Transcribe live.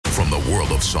the world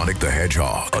of Sonic the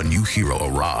Hedgehog, a new hero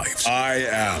arrives. I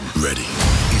am ready.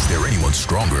 Is there anyone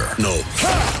stronger? No.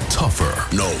 Ha!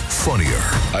 Tougher? No. Funnier?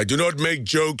 I do not make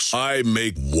jokes. I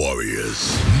make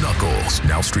warriors. Knuckles,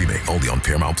 now streaming only on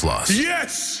Paramount Plus.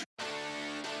 Yes!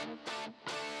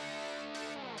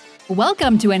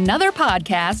 Welcome to another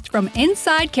podcast from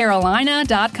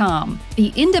InsideCarolina.com,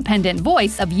 the independent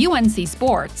voice of UNC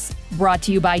Sports. Brought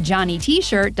to you by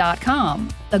JohnnyT-shirt.com,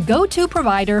 the go-to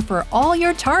provider for all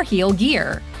your Tar Heel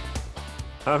gear.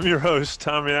 I'm your host,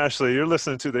 Tommy Ashley. You're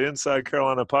listening to the Inside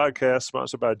Carolina podcast,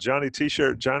 sponsored by Johnny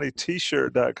T-shirt,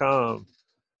 JohnnyT-shirt.com.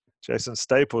 Jason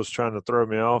Staples trying to throw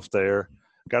me off there.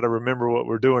 Got to remember what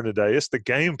we're doing today. It's the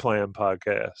Game Plan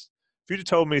podcast. If you'd have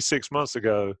told me 6 months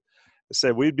ago, I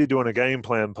said we'd be doing a Game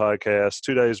Plan podcast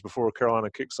 2 days before Carolina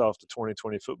kicks off the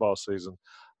 2020 football season,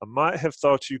 I might have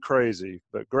thought you crazy.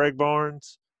 But Greg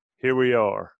Barnes, here we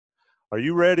are. Are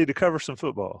you ready to cover some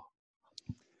football?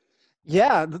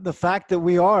 Yeah, the fact that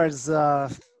we are is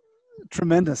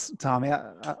tremendous, Tommy.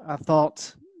 I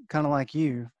thought, kind of like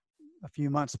you, a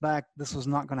few months back, this was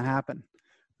not going to happen.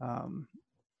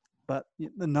 But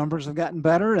the numbers have gotten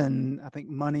better, and I think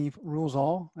money rules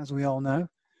all, as we all know.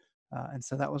 And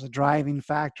so that was a driving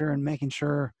factor in making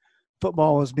sure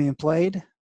football was being played.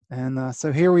 And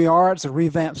so here we are. It's a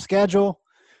revamped schedule.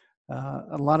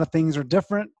 A lot of things are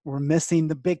different. We're missing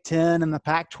the Big Ten and the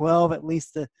Pac-12, at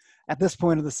least at this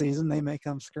point of the season. They may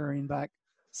come scurrying back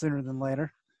sooner than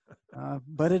later.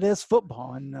 But it is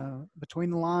football. And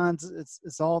between the lines,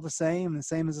 it's all the same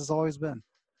as it's always been.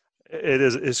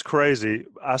 It's crazy.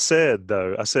 I said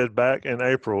back in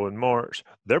April and March,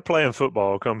 they're playing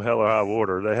football come hell or high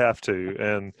water. They have to.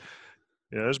 And,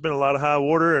 there's been a lot of high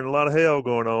water and a lot of hell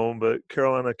going on, but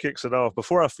Carolina kicks it off.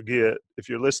 Before I forget, if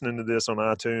you're listening to this on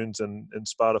iTunes and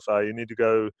Spotify, you need to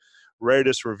go rate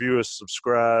us, review us,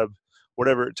 subscribe,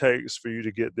 whatever it takes for you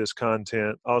to get this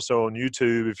content. Also on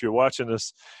YouTube, if you're watching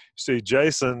us, see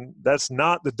Jason, that's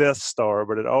not the Death Star,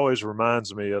 but it always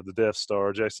reminds me of the Death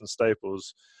Star, Jason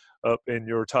Staples, up in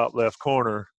your top left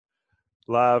corner,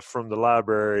 live from the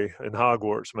library in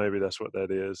Hogwarts. Maybe that's what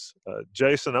that is.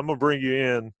 Jason, I'm going to bring you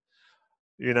in.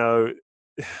 I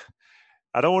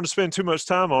don't want to spend too much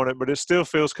time on it, but it still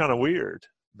feels kind of weird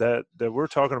that we're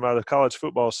talking about a college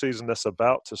football season that's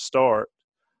about to start.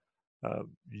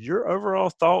 Your overall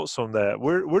thoughts on that?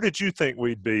 Where did you think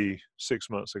we'd be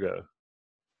 6 months ago?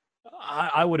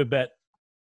 I would have bet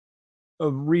a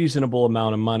reasonable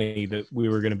amount of money that we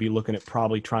were going to be looking at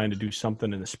probably trying to do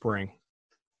something in the spring.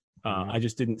 I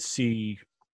just didn't see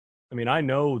 – I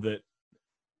know that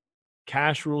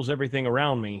cash rules everything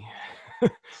around me.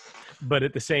 But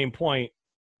at the same point,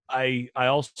 I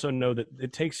also know that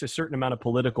it takes a certain amount of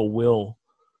political will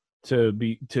to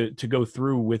go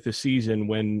through with the season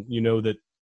when you know that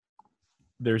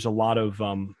there's a lot of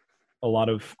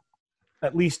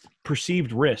at least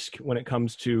perceived risk when it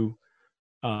comes to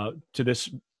this,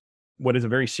 what is a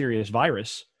very serious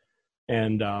virus.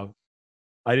 And I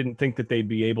didn't think that they'd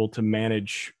be able to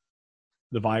manage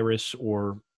the virus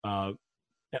or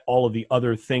all of the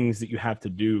other things that you have to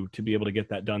do to be able to get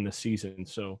that done this season.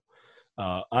 So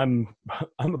I'm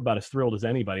about as thrilled as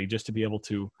anybody just to be able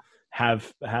to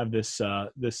have this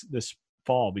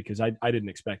fall, because I didn't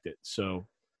expect it. So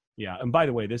yeah. And by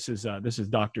the way, this is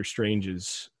Dr.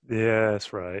 Strange's. Yeah,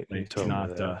 that's right. It's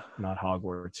not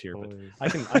Hogwarts here, but I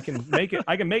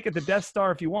can make it the Death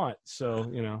Star if you want. So,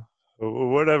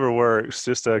 whatever works.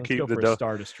 Just keep the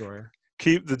Star Destroyer.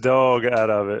 Keep the dog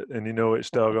out of it, and you know which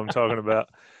dog I'm talking about.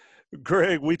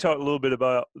 Greg, we talked a little bit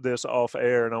about this off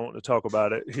air, and I want to talk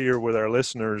about it here with our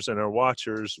listeners and our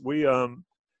watchers. We,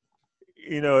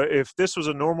 if this was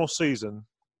a normal season,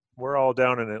 we're all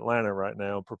down in Atlanta right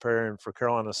now preparing for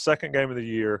Carolina's second game of the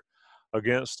year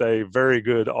against a very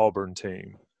good Auburn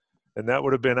team. And that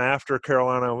would have been after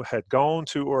Carolina had gone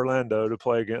to Orlando to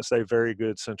play against a very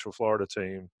good Central Florida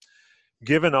team.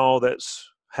 Given all that's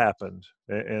happened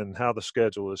and how the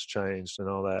schedule has changed and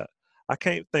all that, I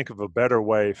can't think of a better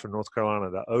way for North Carolina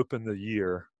to open the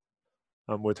year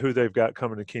with who they've got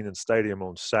coming to Kenan Stadium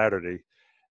on Saturday,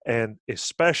 and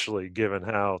especially given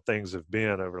how things have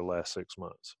been over the last 6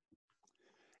 months.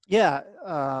 Yeah,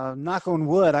 knock on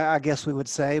wood, I guess we would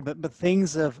say, but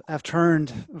things have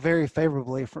turned very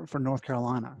favorably for North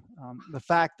Carolina. The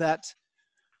fact that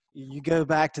you go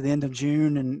back to the end of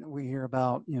June and we hear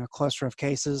about, a cluster of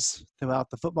cases throughout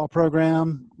the football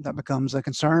program, that becomes a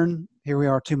concern. Here we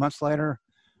are 2 months later.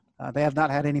 They have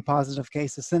not had any positive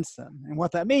cases since then. And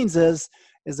what that means is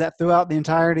that throughout the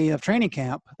entirety of training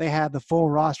camp, they had the full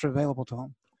roster available to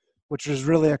them, which is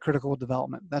really a critical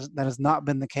development. That has not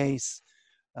been the case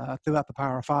throughout the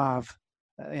Power Five,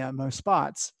 most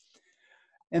spots.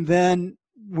 And then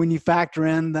when you factor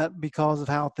in that because of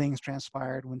how things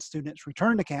transpired, when students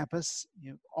returned to campus,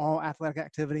 all athletic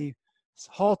activity is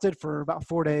halted for about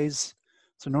 4 days.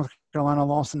 So North Carolina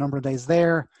lost a number of days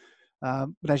there.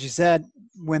 But as you said,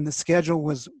 when the schedule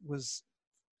was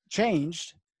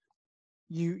changed,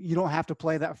 you don't have to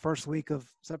play that first week of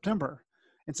September.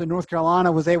 And so North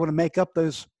Carolina was able to make up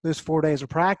those 4 days of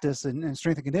practice and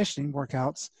strength and conditioning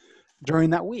workouts during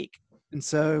that week. And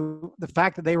so the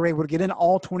fact that they were able to get in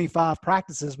all 25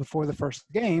 practices before the first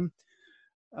game,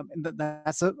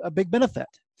 that's a big benefit.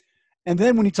 And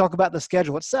then when you talk about the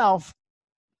schedule itself,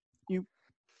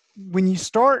 when you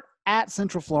start at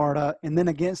Central Florida and then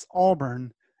against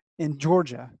Auburn in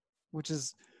Georgia, which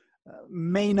is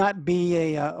may not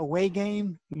be a away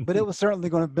game, but it was certainly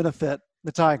going to benefit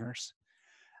the Tigers.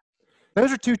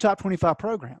 Those are 2 top 25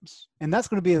 programs, and that's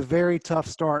going to be a very tough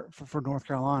start for North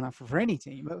Carolina, for any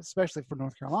team, but especially for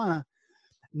North Carolina.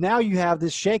 Now you have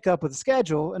this shakeup with the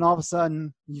schedule, and all of a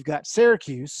sudden you've got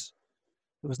Syracuse,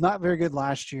 who was not very good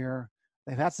last year.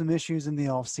 They've had some issues in the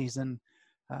offseason.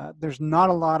 There's not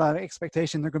a lot of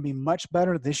expectation they're going to be much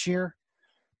better this year.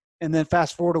 And then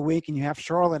fast forward a week, and you have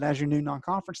Charlotte as your new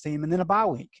non-conference team, and then a bye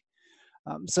week.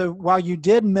 So while you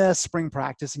did miss spring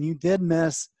practice and you did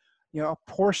miss a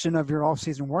portion of your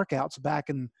off-season workouts back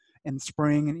in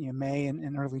spring and May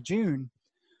and early June,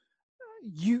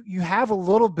 you have a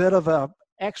little bit of a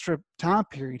extra time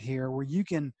period here where you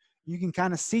can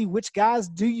kind of see which guys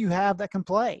do you have that can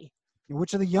play, and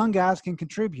which of the young guys can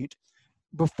contribute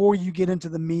before you get into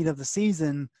the meat of the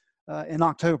season in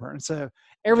October. And so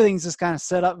everything's just kind of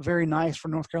set up very nice for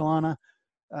North Carolina.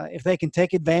 If they can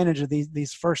take advantage of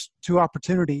these first 2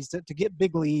 opportunities to get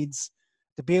big leads,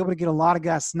 to be able to get a lot of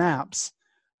guys snaps,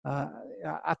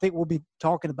 I think we'll be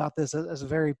talking about this as a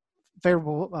very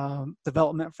favorable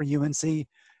development for UNC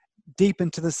deep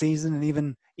into the season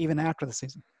and even after the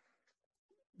season.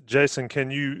 Jason,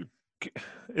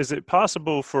 is it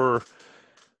possible for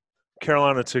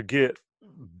Carolina to get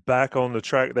back on the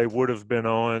track they would have been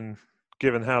on,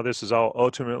 given how this is all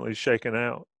ultimately shaken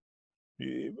out?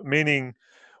 Meaning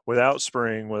without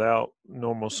spring, without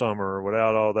normal summer,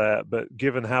 without all that, but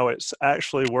given how it's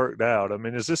actually worked out, I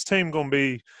mean, is this team going to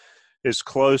be as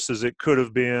close as it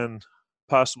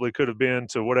possibly could have been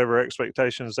to whatever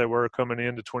expectations they were coming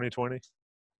into 2020?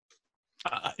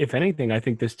 If anything, I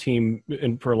think this team,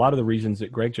 and for a lot of the reasons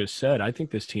that Greg just said, I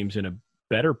think this team's in a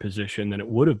better position than it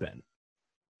would have been.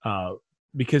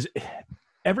 Because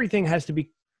everything has to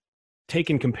be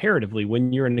taken comparatively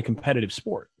when you're in a competitive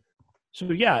sport.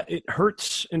 So, yeah, it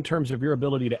hurts in terms of your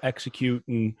ability to execute,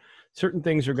 and certain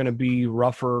things are going to be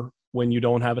rougher when you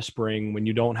don't have a spring, when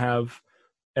you don't have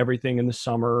everything in the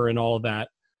summer and all of that.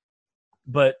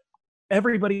 But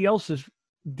everybody else is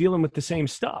dealing with the same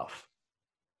stuff.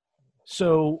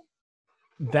 So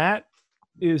that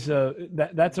is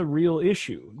that's a real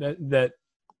issue that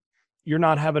you're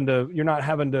not having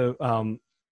to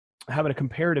have a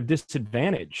comparative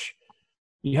disadvantage.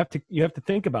 You have to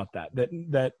think about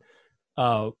that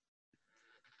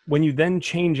when you then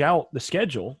change out the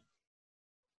schedule,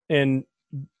 and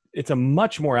it's a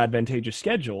much more advantageous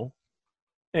schedule,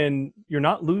 and you're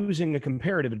not losing a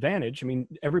comparative advantage. I mean,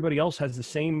 everybody else has the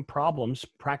same problems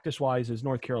practice-wise as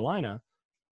North Carolina.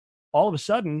 All of a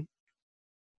sudden,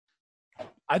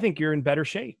 I think you're in better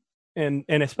shape. And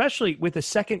especially with a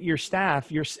second-year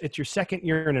staff, it's your second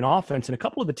year in an offense, and a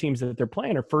couple of the teams that they're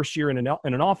playing are first year in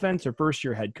an offense or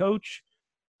first-year head coach.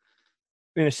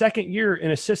 In a second year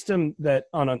in a system that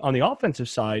on the offensive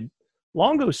side,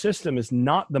 Longo's system is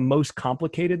not the most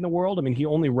complicated in the world. I mean, he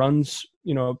only runs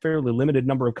a fairly limited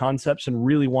number of concepts and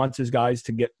really wants his guys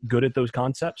to get good at those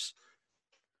concepts.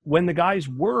 When the guys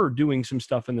were doing some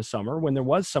stuff in the summer, when there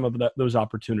was some of those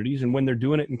opportunities, and when they're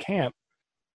doing it in camp,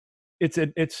 it's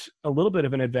a little bit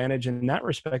of an advantage in that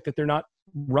respect that they're not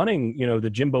running, the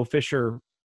Jimbo Fisher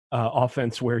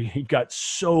offense where you've got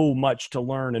so much to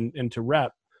learn and to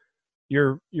rep.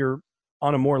 You're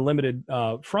on a more limited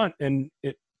front, and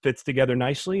it fits together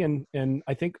nicely. And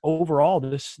I think overall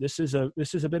this is a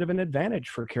bit of an advantage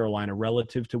for Carolina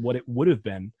relative to what it would have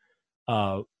been.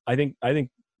 I think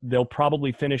they'll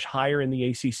probably finish higher in the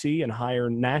ACC and higher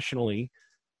nationally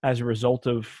as a result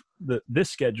of this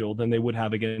schedule than they would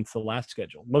have against the last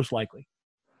schedule, most likely.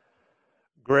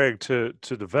 Greg, to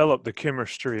develop the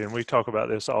chemistry, and we talk about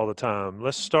this all the time,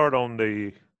 let's start on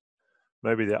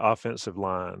maybe the offensive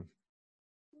line.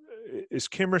 Is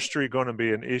chemistry going to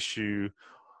be an issue,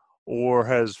 or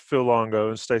has Phil Longo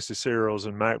and Stacey Searles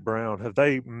and Mack Brown, have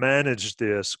they managed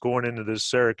this going into this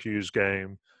Syracuse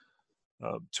game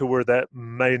to where that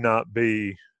may not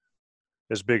be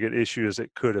as big an issue as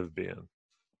it could have been?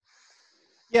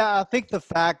 Yeah, I think the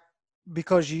fact,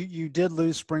 because you did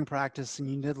lose spring practice and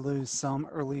you did lose some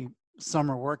early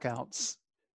summer workouts,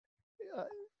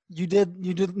 you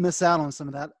did miss out on some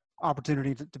of that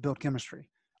opportunity to build chemistry.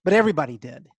 But everybody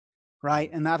did, right?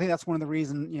 And I think that's one of the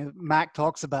reasons, Mac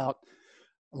talks about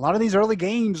a lot of these early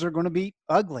games are going to be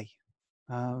ugly,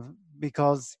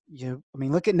 because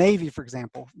look at Navy, for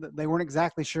example. They weren't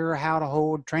exactly sure how to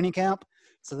hold training camp,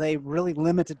 so they really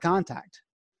limited contact.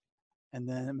 And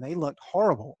then they looked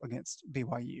horrible against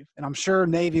BYU. And I'm sure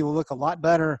Navy will look a lot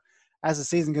better as the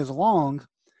season goes along.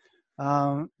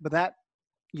 But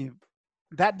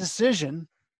that decision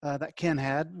that Ken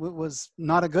had was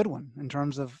not a good one in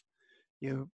terms of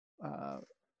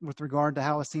with regard to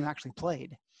how his team actually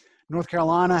played. North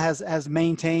Carolina has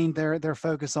maintained their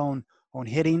focus on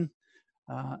hitting,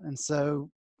 and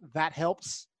so that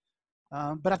helps.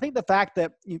 But I think the fact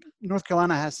that North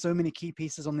Carolina has so many key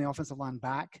pieces on the offensive line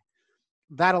back,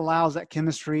 that allows that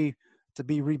chemistry to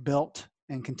be rebuilt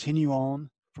and continue on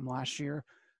from last year.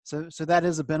 So that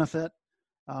is a benefit.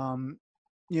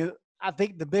 I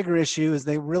think the bigger issue is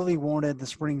they really wanted the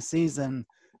spring season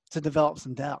to develop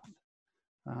some depth.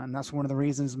 And that's one of the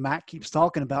reasons Matt keeps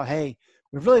talking about, hey,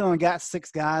 we've really only got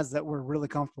 6 guys that we're really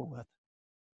comfortable with.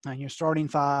 And you're starting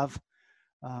 5,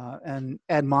 and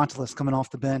Ed Montelis coming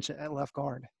off the bench at left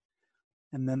guard.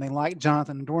 And then they like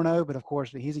Jonathan Adorno, but of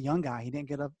course he's a young guy. He didn't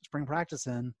get a spring practice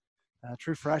in.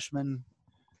 True freshman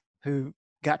who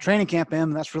got training camp in,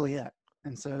 and that's really it.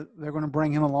 And so they're going to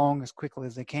bring him along as quickly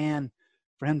as they can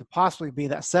for him to possibly be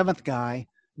that 7th guy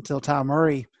until Ty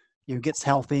Murray gets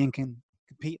healthy and can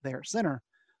compete there at center.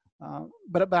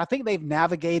 But I think they've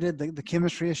navigated the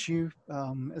chemistry issue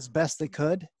as best they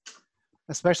could,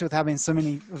 especially with having so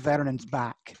many veterans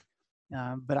back.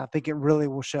 But I think it really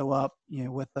will show up,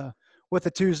 with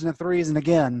the 2s and the 3s. And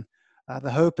again,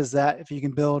 the hope is that if you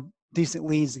can build decent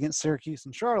leads against Syracuse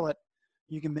and Charlotte,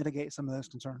 you can mitigate some of those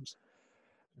concerns.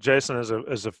 Jason, as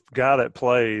a guy that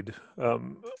played,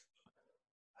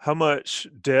 how much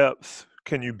depth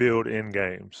can you build in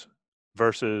games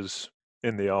versus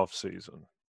in the off season?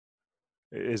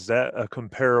 Is that a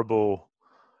comparable?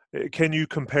 Can you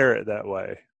compare it that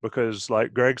way? Because,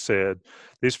 like Greg said,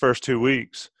 these first 2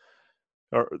 weeks,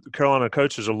 Carolina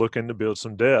coaches are looking to build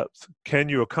some depth. Can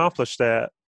you accomplish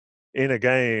that in a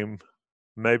game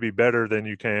maybe better than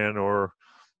you can or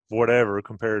whatever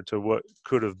compared to what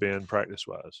could have been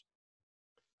practice-wise?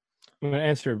 I'm going to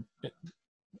answer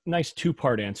 – nice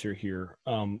 2-part answer here.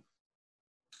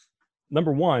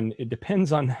 Number one, it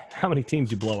depends on how many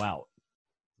teams you blow out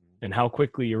and how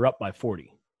quickly you're up by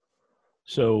 40.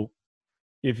 So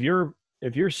if you're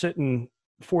sitting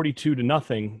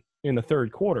 42-0 in the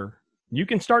third quarter, you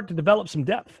can start to develop some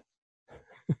depth.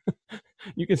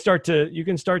 you can start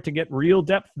to get real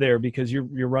depth there because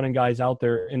you're running guys out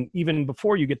there, and even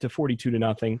before you get to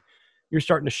 42-0, you're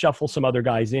starting to shuffle some other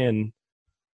guys in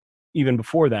even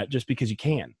before that, just because you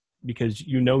can, because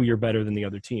you're better than the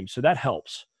other team. So that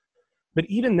helps. But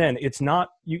even then, it's not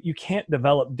you can't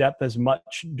develop depth as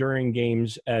much during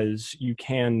games as you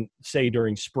can, say,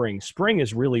 during spring. Spring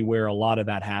is really where a lot of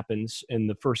that happens in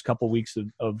the first couple weeks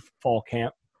of fall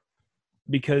camp,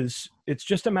 because it's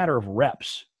just a matter of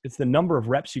reps. It's the number of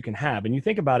reps you can have. And you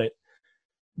think about it,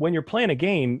 when you're playing a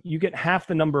game, you get half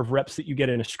the number of reps that you get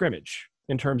in a scrimmage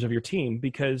in terms of your team,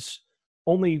 because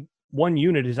only one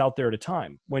unit is out there at a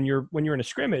time. When you're in a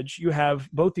scrimmage, you have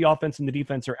both the offense and the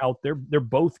defense are out there. They're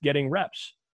both getting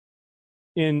reps.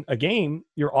 In a game,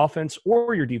 your offense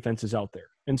or your defense is out there.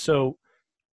 And so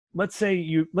let's say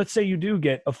you do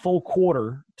get a full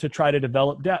quarter to try to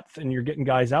develop depth and you're getting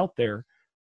guys out there.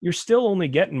 You're still only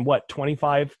getting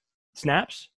 25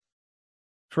 snaps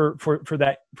for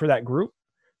that group.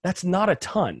 That's not a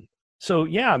ton. So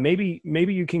yeah, maybe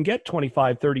you can get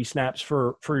 25, 30 snaps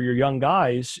for your young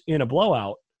guys in a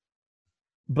blowout,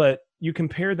 but you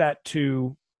compare that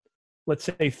to, let's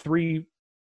say, 3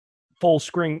 full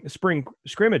spring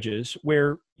scrimmages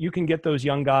where you can get those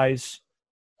young guys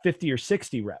 50 or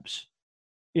 60 reps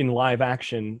in live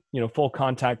action, full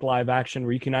contact live action,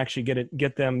 where you can actually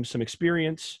get them some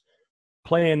experience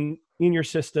playing in your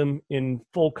system in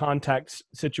full contact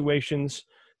situations,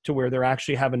 to where they're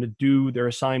actually having to do their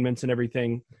assignments and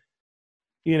everything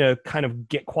in a kind of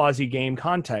quasi game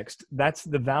context. That's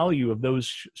the value of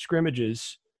those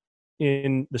scrimmages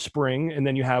in the spring. And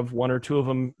then you have 1 or 2 of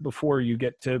them before you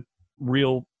get to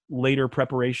real later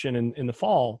preparation in the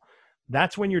fall.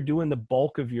 That's when you're doing the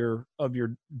bulk of your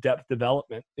depth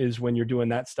development, is when you're doing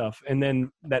that stuff. And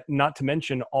then that, not to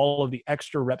mention all of the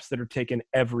extra reps that are taken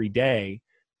every day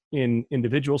in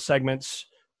individual segments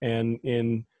and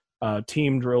in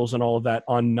team drills and all of that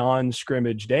on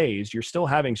non-scrimmage days, you're still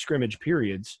having scrimmage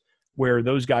periods where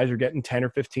those guys are getting 10 or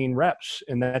 15 reps.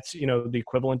 And that's, the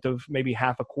equivalent of maybe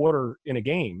half a quarter in a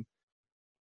game.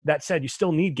 That said, you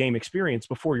still need game experience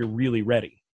before you're really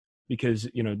ready, because,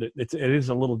 it is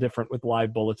a little different with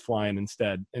live bullets flying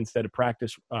instead of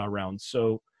practice rounds.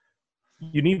 So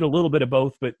you need a little bit of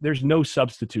both, but there's no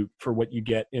substitute for what you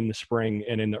get in the spring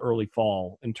and in the early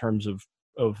fall in terms of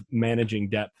managing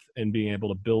depth and being able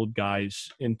to build guys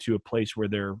into a place where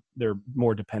they're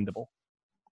more dependable.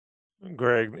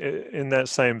 Greg, in that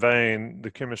same vein,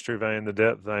 the chemistry vein, the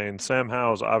depth vein, Sam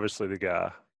Howell's obviously the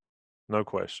guy, no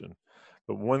question.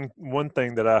 But one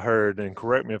thing that I heard, and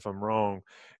correct me if I'm wrong,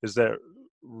 is that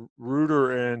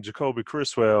Reuter and Jacoby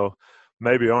Criswell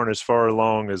maybe aren't as far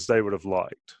along as they would have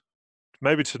liked.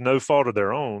 Maybe to no fault of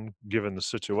their own, given the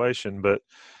situation, but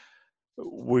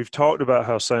we've talked about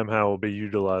how Sam Howell will be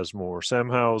utilized more.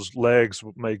 Sam Howell's legs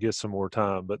may get some more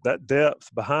time, but that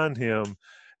depth behind him,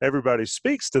 everybody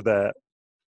speaks to that,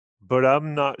 but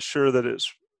I'm not sure that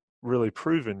it's really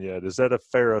proven yet. Is that a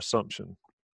fair assumption?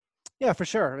 Yeah, for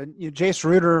sure. And Jace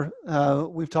Reuter,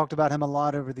 we've talked about him a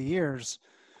lot over the years,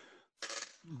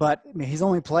 but he's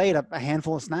only played a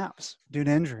handful of snaps due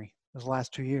to injury those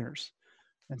last 2 years.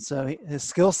 And so his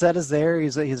skill set is there.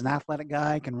 He's an athletic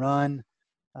guy, can run.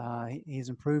 He's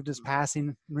improved his passing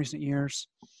in recent years.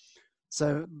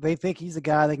 So they think he's a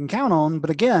guy they can count on.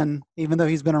 But again, even though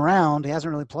he's been around, he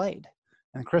hasn't really played.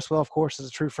 And Criswell, of course, is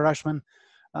a true freshman.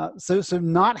 So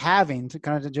not having, to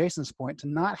kind of to Jason's point, to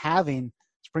not having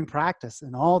spring practice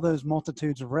and all those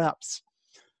multitudes of reps,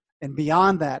 and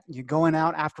beyond that, you're going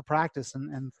out after practice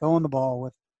and throwing the ball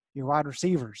with your wide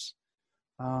receivers.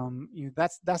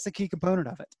 That's the key component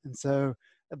of it. And so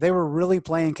they were really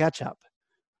playing catch up.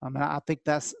 And I think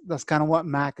that's kind of what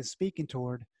Mac is speaking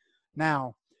toward.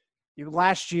 Now,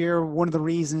 last year, one of the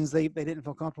reasons they didn't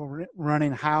feel comfortable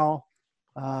running Howell,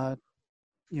 as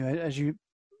you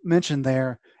mentioned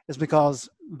there, is because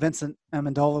Vincent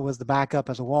Amendola was the backup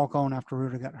as a walk-on after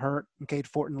Reuter got hurt and Cade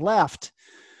Fortin left.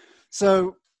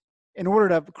 So in order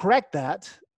to correct that,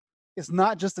 it's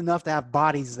not just enough to have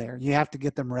bodies there. You have to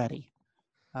get them ready.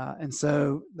 And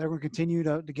so they're going to continue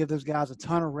to give those guys a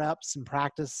ton of reps in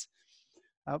practice.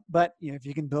 But if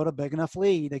you can build a big enough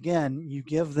lead, again, you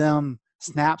give them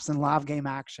snaps and live game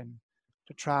action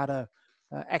to try to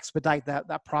expedite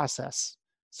that process,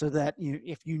 so that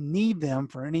if you need them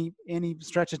for any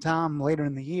stretch of time later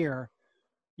in the year,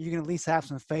 you can at least have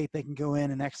some faith they can go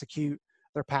in and execute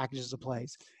their packages of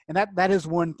plays. And that is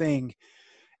one thing.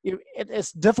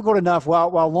 It's difficult enough.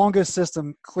 While Longo's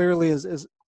system clearly is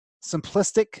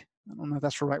simplistic, I don't know if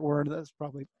that's the right word. That's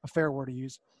probably a fair word to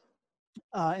use.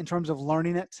 In terms of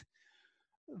learning it,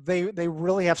 they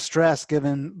really have stress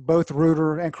given both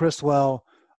Reuter and Criswell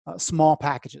small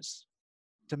packages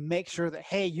to make sure that,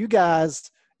 hey, you guys,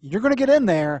 you're going to get in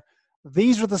there.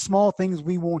 These are the small things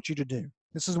we want you to do.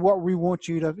 This is what we want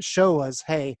you to show us.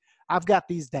 Hey, I've got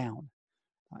these down.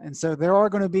 And so there are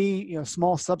going to be a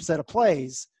small subset of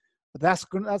plays, but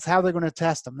that's how they're going to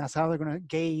test them. That's how they're going to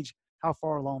gauge how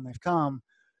far along they've come.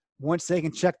 Once they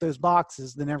can check those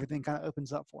boxes, then everything kind of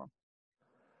opens up for them.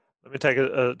 Let me take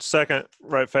a second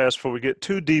right fast before we get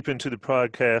too deep into the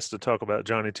podcast to talk about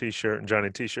Johnny T-Shirt and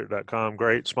JohnnyT-Shirt.com.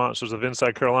 Great sponsors of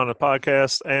Inside Carolina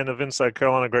podcast and of Inside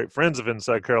Carolina, great friends of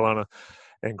Inside Carolina,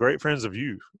 and great friends of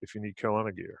you if you need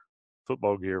Carolina gear,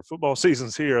 football gear. Football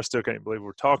season's here. I still can't believe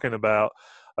we're talking about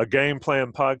a game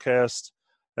plan podcast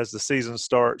as the season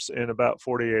starts in about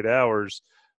 48 hours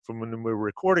from when we're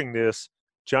recording this.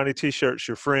 Johnny T-Shirt's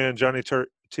your friend. Johnny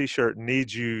T-Shirt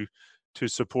needs you to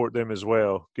support them as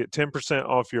well. Get 10%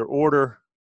 off your order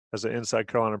as an Inside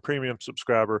Carolina Premium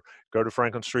subscriber. Go to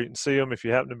Franklin Street and see them if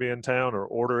you happen to be in town, or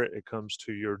order it. It comes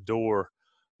to your door.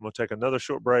 I'm going to take another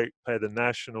short break, pay the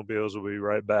national bills. We'll be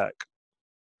right back.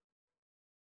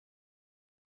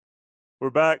 We're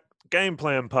back. Game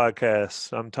Plan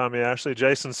Podcast. I'm Tommy Ashley,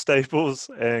 Jason Staples,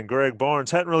 and Greg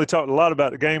Barnes. Hadn't really talked a lot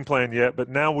about the game plan yet, but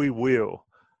now we will.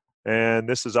 And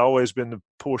this has always been the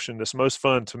portion that's most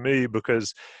fun to me,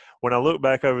 because when I look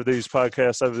back over these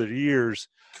podcasts over the years,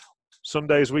 some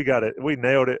days we got it, we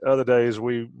nailed it. Other days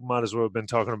we might as well have been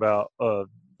talking about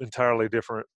entirely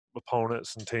different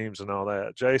opponents and teams and all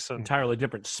that. Jason, entirely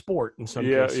different sport in some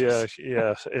cases.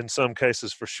 Yeah. In some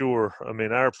cases, for sure. I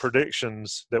mean, our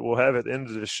predictions that we'll have at the end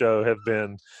of the show have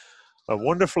been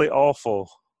wonderfully awful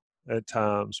at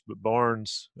times. But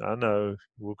Barnes, I know,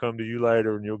 we'll come to you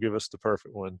later and you'll give us the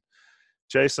perfect one.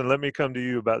 Jason, let me come to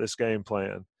you about this game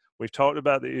plan. We've talked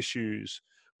about the issues.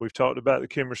 We've talked about the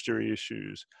chemistry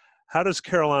issues. How does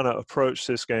Carolina approach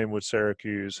this game with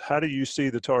Syracuse? How do you see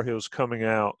the Tar Heels coming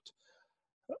out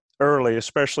early,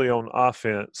 especially on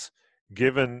offense,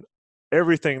 given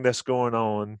everything that's going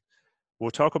on.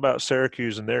 We'll talk about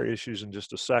Syracuse and their issues in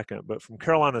just a second, but from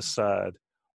Carolina's side,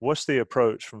 what's the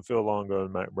approach from Phil Longo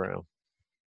and Mack Brown?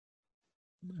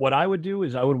 What I would do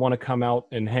is I would want to come out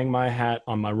and hang my hat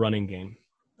on my running game.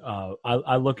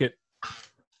 I look at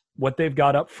what they've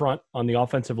got up front on the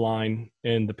offensive line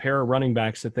and the pair of running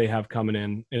backs that they have coming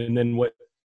in, and then what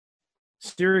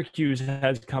Syracuse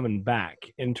has coming back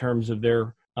in terms of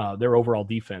their overall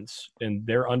defense. And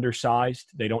they're undersized.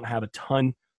 They don't have a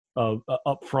ton of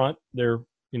up front. They're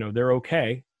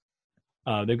okay.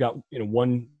 They've got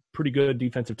one pretty good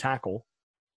defensive tackle,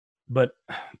 but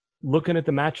looking at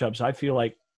the matchups, I feel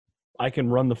like I can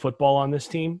run the football on this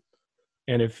team.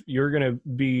 And if you're going to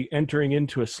be entering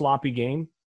into a sloppy game,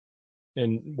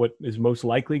 and what is most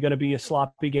likely going to be a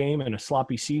sloppy game and a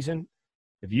sloppy season,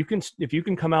 if you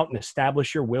can come out and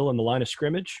establish your will in the line of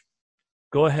scrimmage,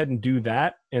 go ahead and do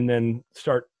that, and then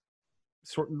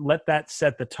let that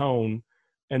set the tone,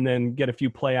 and then get a few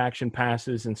play action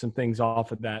passes and some things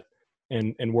off of that,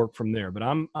 and work from there. But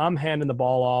I'm handing the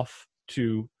ball off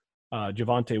to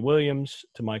Javonte Williams,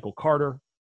 to Michael Carter,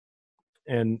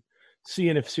 and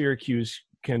seeing if Syracuse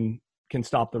can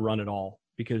stop the run at all.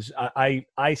 Because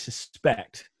I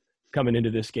suspect coming into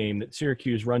this game that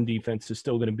Syracuse run defense is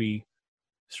still going to be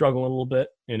struggling a little bit.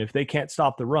 And if they can't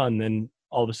stop the run, then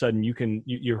all of a sudden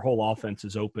your whole offense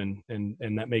is open,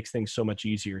 and that makes things so much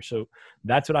easier. So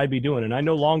that's what I'd be doing. And I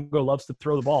know Longo loves to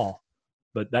throw the ball,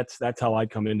 but that's how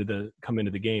I'd come into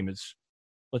the game is,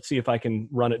 let's see if I can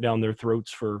run it down their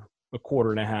throats for a quarter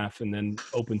and a half and then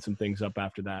open some things up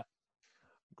after that.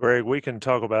 Greg, we can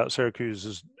talk about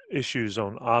Syracuse's issues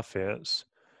on offense.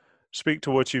 Speak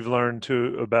to what you've learned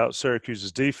about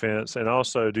Syracuse's defense, and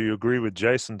also, do you agree with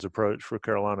Jason's approach for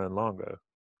Carolina and Longo?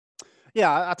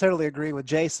 Yeah, I totally agree with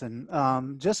Jason.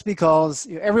 Just because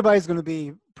everybody's going to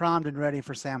be primed and ready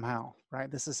for Sam Howell, right?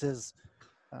 This is his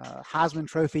Heisman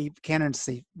Trophy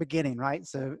candidacy beginning, right?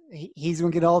 So he's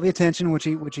going to get all the attention, which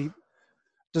he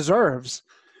deserves.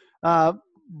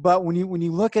 But when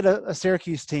you look at a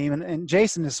Syracuse team, and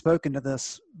Jason has spoken to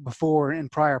this before in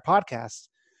prior podcasts,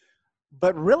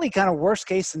 but really kind of worst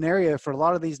case scenario for a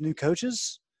lot of these new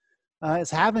coaches is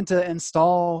having to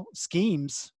install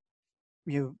schemes,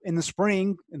 in the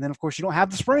spring, and then of course you don't have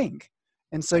the spring,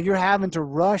 and so you're having to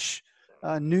rush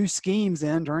new schemes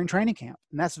in during training camp,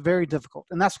 and that's very difficult.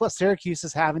 And that's what Syracuse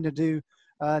is having to do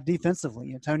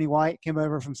defensively. Tony White came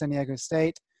over from San Diego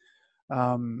State,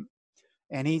 and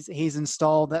he's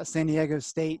installed that San Diego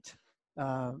State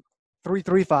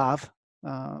 3-3-5.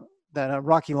 That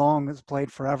Rocky Long has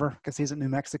played forever because he's at New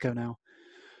Mexico now.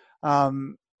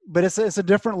 But it's a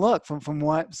different look from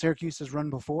what Syracuse has run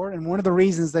before. And one of the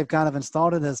reasons they've kind of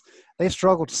installed it is they've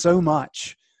struggled so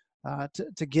much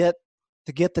to get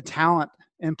the talent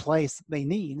in place that they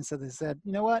need. And so they said,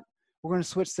 you know what, we're going to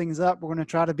switch things up. We're going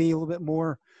to try to be a little bit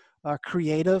more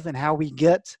creative in how we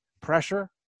get pressure.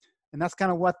 And that's kind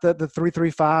of what the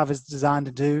 3-3-5 is designed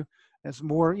to do. It's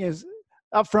more,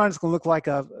 up front, it's going to look like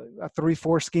a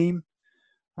 3-4 scheme,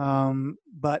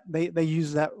 but they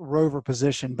use that rover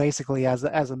position basically as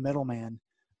a middleman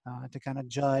to kind of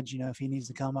judge, if he needs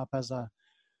to come up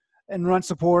and run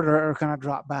support or kind of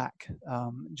drop back.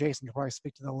 Jason can probably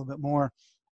speak to that a little bit more,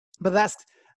 but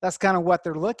that's kind of what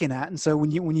they're looking at. And so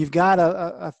when you've got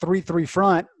a 3-3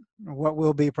 front, or what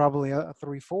will be probably a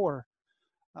 3-4,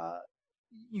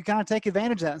 you kind of take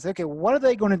advantage of that and say, okay, what are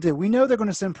they going to do? We know they're going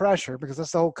to send pressure because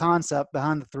that's the whole concept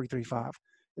behind the 3-3-5.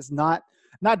 It's not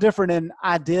different in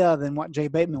idea than what Jay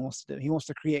Bateman wants to do. He wants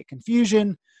to create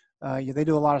confusion. They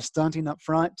do a lot of stunting up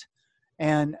front,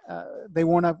 and they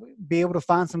want to be able to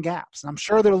find some gaps. And I'm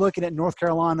sure they're looking at North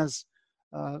Carolina's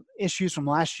issues from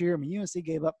last year. I mean, UNC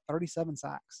gave up 37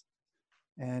 sacks.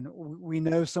 And we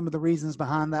know some of the reasons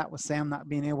behind that was Sam not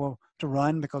being able to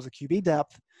run because of QB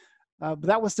depth. But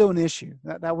that was still an issue.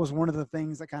 That was one of the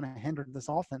things that kind of hindered this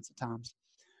offense at times.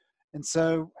 And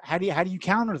so how do you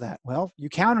counter that? Well, you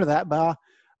counter that by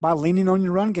leaning on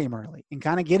your run game early and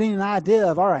kind of getting an idea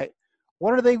of, all right,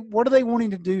 what are they wanting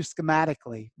to do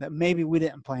schematically that maybe we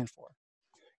didn't plan for?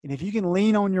 And if you can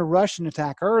lean on your rushing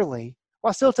attack early,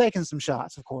 while still taking some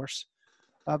shots, of course,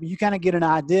 you kind of get an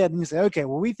idea and you say, okay,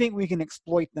 well, we think we can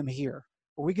exploit them here,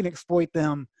 or we can exploit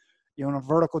them on a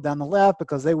vertical down the left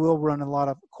because they will run a lot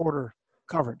of quarter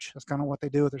coverage. That's kind of what they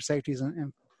do with their safeties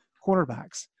and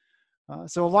quarterbacks.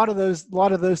 So a lot of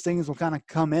those things will kind of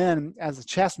come in as a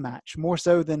chess match more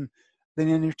so than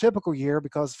in your typical year,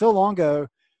 because Phil Longo,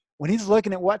 when he's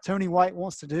looking at what Tony White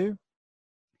wants to do,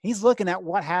 he's looking at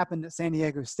what happened at San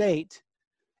Diego State,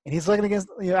 and he's looking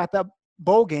at that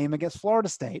bowl game against Florida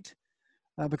State.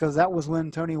 because that was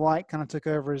when Tony White kind of took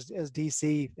over as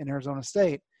DC in Arizona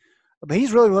State. But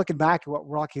he's really looking back at what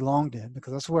Rocky Long did,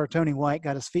 because that's where Tony White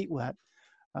got his feet wet.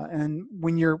 And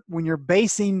when you're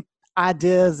basing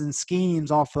ideas and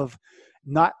schemes off of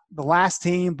not the last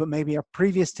team, but maybe a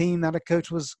previous team that a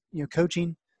coach was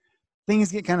coaching,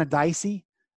 things get kind of dicey.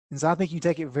 And so I think you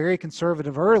take it very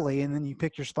conservative early, and then you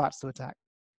pick your spots to attack.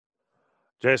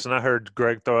 Jason, I heard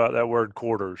Greg throw out that word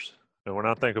quarters. And when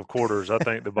I think of quarters, I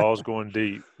think the ball's going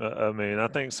deep. I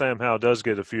think Sam Howell does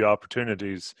get a few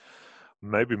opportunities,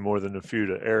 maybe more than a few,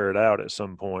 to air it out at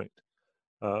some point.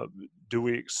 Do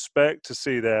we expect to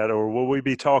see that, or will we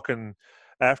be talking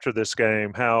after this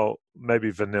game how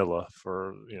maybe vanilla,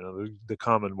 for the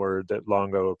common word that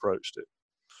Longo approached it?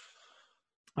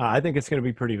 I think it's going to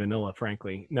be pretty vanilla,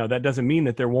 frankly. Now, that doesn't mean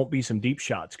that there won't be some deep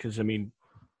shots, because, you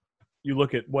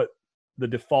look at what the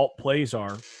default plays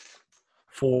are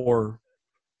for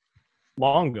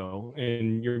Longo,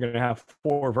 and you're going to have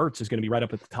 4 verts is going to be right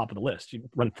up at the top of the list. You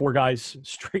run 4 guys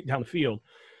straight down the field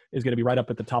is going to be right up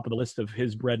at the top of the list of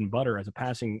his bread and butter as a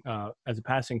passing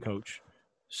coach.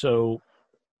 So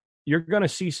you're going to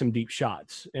see some deep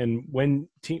shots. And when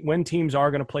teams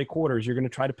are going to play quarters, you're going to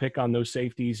try to pick on those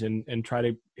safeties and try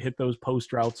to hit those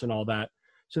post routes and all that.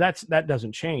 So that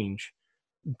doesn't change.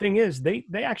 The thing is, they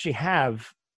actually have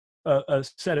a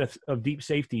set of deep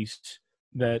safeties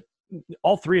that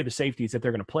all 3 of the safeties that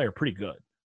they're going to play are pretty good.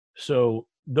 So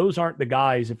those aren't the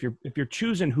guys. If you're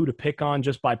choosing who to pick on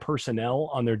just by personnel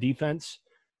on their defense,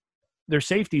 their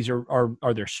safeties are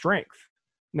their strength.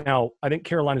 Now, I think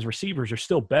Carolina's receivers are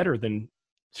still better than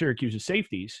Syracuse's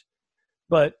safeties,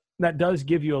 but that does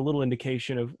give you a little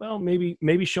indication of, well,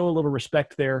 maybe show a little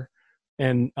respect there.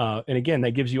 And again,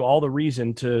 that gives you all the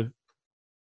reason to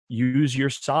use your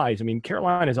size.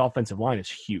 Carolina's offensive line is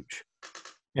huge,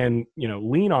 and,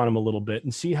 lean on them a little bit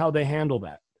and see how they handle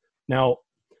that. Now,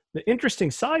 the interesting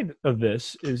side of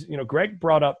this is, Greg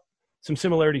brought up some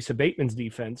similarities to Bateman's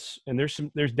defense, and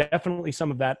there's definitely some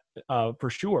of that for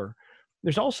sure.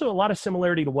 There's also a lot of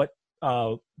similarity to what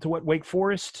Wake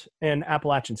Forest and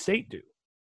Appalachian State do,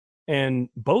 and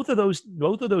both of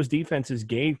those defenses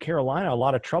gave Carolina a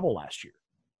lot of trouble last year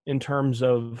in terms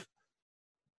of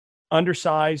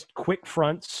undersized, quick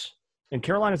fronts. And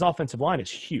Carolina's offensive line is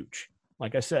huge,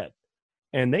 like I said,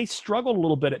 and they struggled a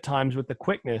little bit at times with the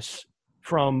quickness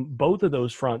from both of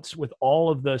those fronts with all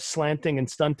of the slanting and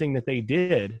stunting that they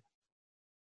did.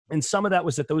 And some of that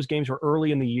was that those games were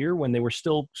early in the year when they were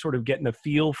still sort of getting a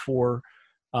feel for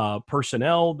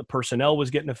personnel. The personnel was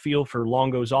getting a feel for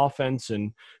Longo's offense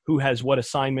and who has what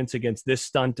assignments against this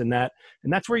stunt and that.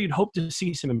 And that's where you'd hope to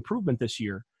see some improvement this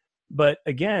year. But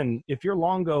again, if you're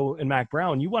Longo and Mac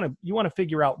Brown, you want to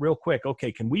figure out real quick,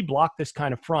 okay, can we block this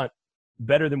kind of front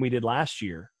better than we did last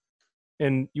year?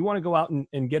 And you want to go out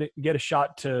and get a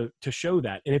shot to show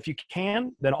that. And if you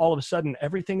can, then all of a sudden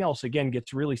everything else again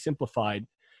gets really simplified,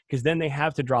 because then they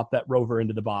have to drop that rover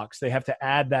into the box. They have to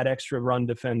add that extra run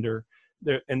defender.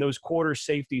 And those quarter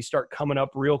safeties start coming up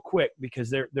real quick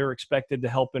because they're expected to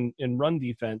help in run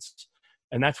defense.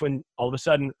 And that's when all of a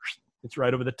sudden it's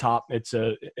right over the top.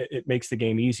 It makes the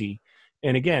game easy.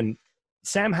 And again,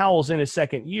 Sam Howell's in his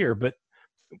second year, but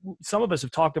some of us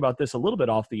have talked about this a little bit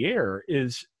off the air,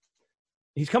 is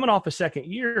he's coming off a second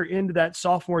year into that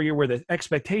sophomore year where the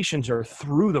expectations are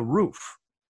through the roof,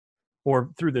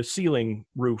 or through the ceiling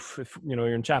roof, if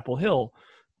you're in Chapel Hill.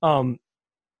 If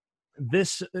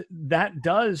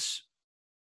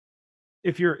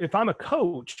I'm a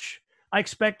coach, I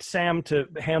expect Sam to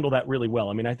handle that really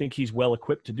well. I think he's well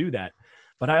equipped to do that.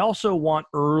 But I also want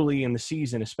early in the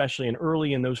season, especially and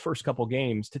early in those first couple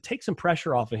games, to take some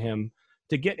pressure off of him,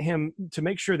 to get him to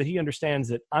make sure that he understands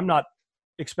that I'm not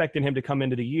expecting him to come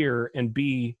into the year and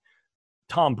be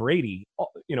Tom Brady,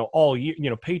 all year,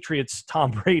 Patriots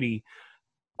Tom Brady,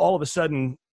 all of a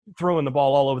sudden throwing the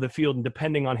ball all over the field and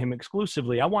depending on him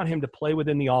exclusively. I want him to play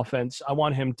within the offense. I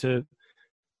want him to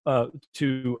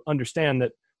understand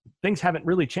that things haven't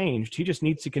really changed. He just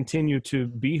needs to continue to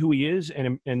be who he is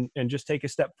and just take a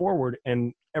step forward,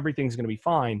 and everything's going to be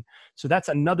fine. So that's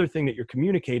another thing that you're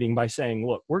communicating by saying,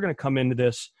 look, we're going to come into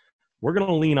this, we're going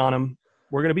to lean on him,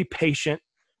 we're going to be patient,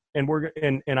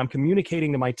 and I'm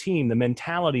communicating to my team the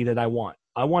mentality that I want.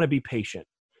 I want to be patient.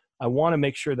 I want to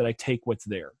make sure that I take what's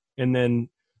there. And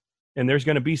there's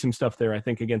going to be some stuff there, I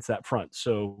think, against that front.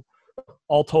 So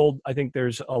all told, I think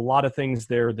there's a lot of things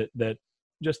there that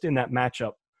just in that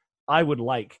matchup, I would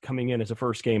like coming in as a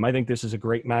first game. I think this is a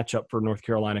great matchup for North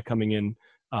Carolina coming in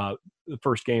the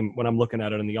first game. When I'm looking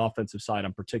at it on the offensive side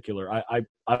in particular, I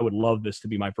would love this to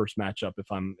be my first matchup if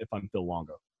I'm Phil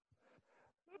Longo.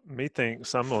 me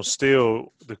thinks I'm going to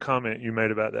steal the comment you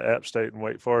made about the App State and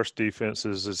Wake Forest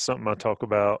defenses is something I talk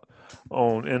about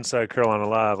on Inside Carolina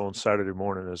Live on Saturday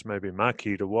morning as maybe my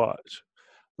key to watch.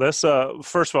 Let's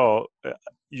first of all,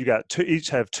 you got each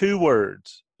have 2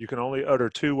 words. You can only utter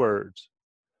 2 words.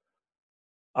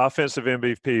 Offensive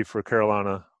MVP for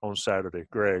Carolina on Saturday.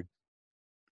 Greg.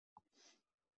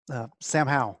 Sam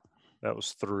Howell. That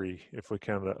was 3 if we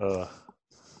count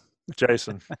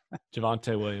Jason.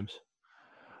 Javonte Williams.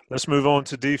 Let's move on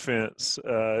to defense.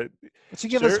 But you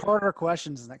give us harder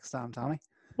questions next time, Tommy.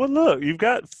 Well, look, you've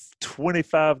got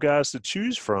 25 guys to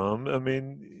choose from. I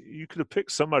mean, you could have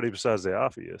picked somebody besides the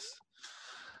obvious.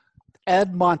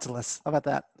 Ed Montelis. How about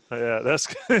that? Yeah, that's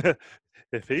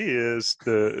if he is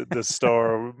the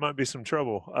star, it might be some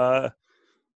trouble.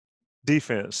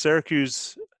 Defense.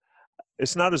 Syracuse,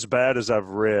 it's not as bad as I've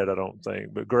read, I don't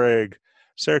think. But, Greg,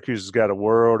 Syracuse has got a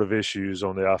world of issues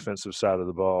on the offensive side of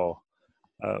the ball.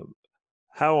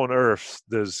 How on earth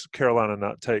does Carolina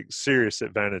not take serious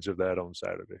advantage of that on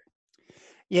Saturday?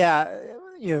 Yeah,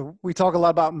 we talk a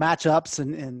lot about matchups,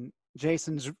 and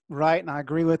Jason's right, and I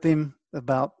agree with him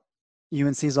about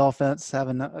UNC's offense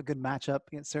having a good matchup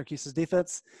against Syracuse's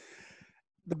defense.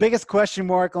 The biggest question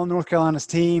mark on North Carolina's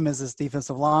team is this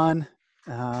defensive line,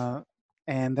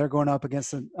 and they're going up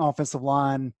against an offensive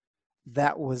line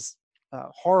that was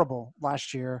horrible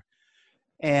last year.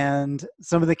 And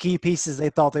some of the key pieces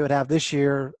they thought they would have this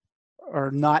year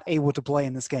are not able to play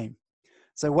in this game.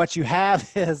 So what you have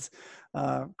is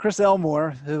Chris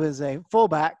Elmore, who is a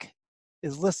fullback,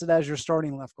 is listed as your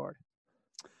starting left guard.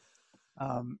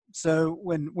 So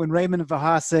when Raymond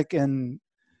Vahasek and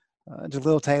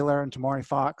Jaleel Taylor and Tamari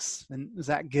Fox and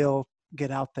Zach Gill get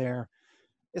out there,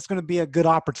 it's going to be a good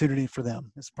opportunity for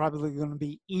them. It's probably going to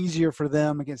be easier for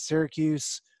them against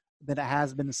Syracuse than it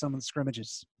has been in some of the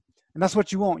scrimmages. And that's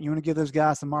what you want. You want to give those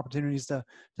guys some opportunities to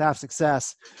have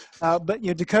success. But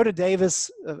Dakota Davis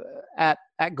at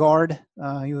guard,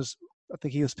 I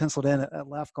think he was penciled in at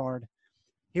left guard.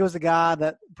 He was the guy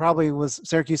that probably was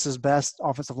Syracuse's best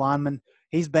offensive lineman.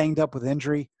 He's banged up with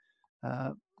injury.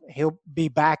 He'll be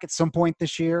back at some point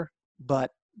this year,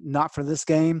 but not for this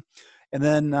game. And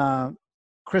then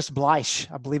Chris Bleich,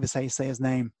 I believe is how you say his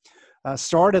name,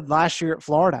 started last year at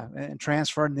Florida and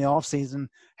transferred in the offseason,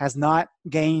 has not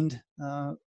gained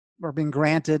or been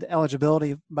granted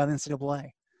eligibility by the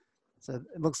NCAA. So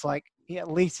it looks like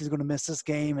at least he's going to miss this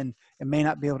game and may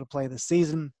not be able to play this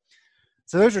season.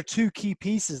 So those are 2 key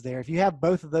pieces there. If you have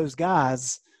both of those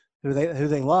guys who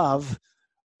they love,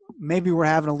 maybe we're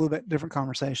having a little bit different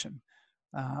conversation.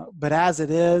 But as it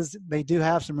is, they do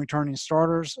have some returning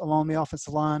starters along the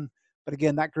offensive line. But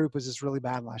again, that group was just really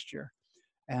bad last year.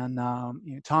 And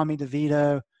Danny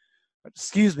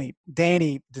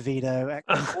DeVito at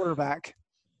quarterback.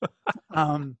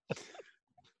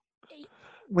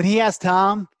 When he has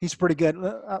time, he's pretty good.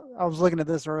 I was looking at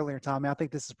this earlier, Tommy. I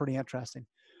think this is pretty interesting.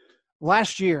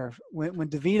 Last year, when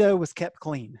DeVito was kept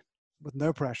clean with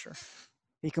no pressure,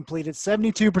 he completed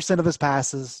 72% of his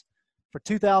passes for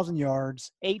 2,000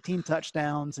 yards, 18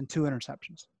 touchdowns, and 2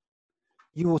 interceptions.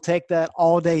 You will take that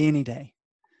all day, any day.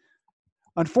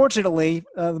 Unfortunately,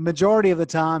 the majority of the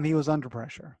time he was under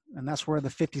pressure, and that's where the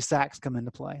 50 sacks come into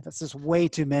play. That's just way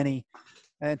too many.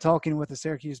 And talking with the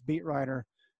Syracuse beat writer,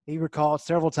 he recalled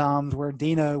several times where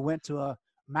Dino went to a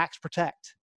max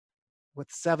protect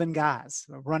with 7 guys,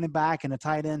 a running back and a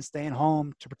tight end staying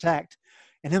home to protect,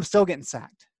 and him still getting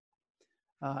sacked.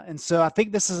 And so I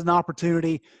think this is an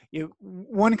opportunity.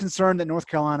 One concern that North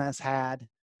Carolina has had,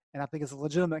 and I think it's a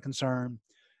legitimate concern,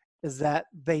 is that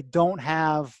they don't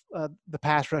have the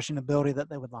pass rushing ability that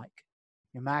they would like.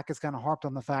 Mac has kind of harped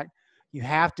on the fact you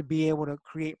have to be able to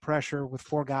create pressure with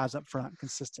 4 guys up front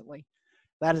consistently.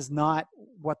 That is not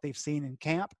what they've seen in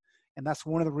camp, and that's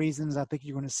one of the reasons I think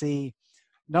you're going to see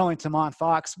not only Tamon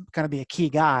Fox kind of be a key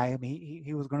guy. I mean,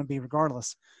 he was going to be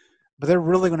regardless, but they're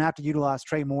really going to have to utilize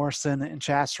Trey Morrison and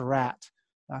Chaz Surratt,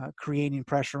 creating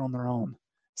pressure on their own,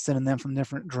 sending them from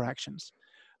different directions.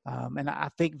 And I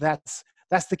think that's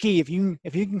the key. If you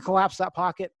can collapse that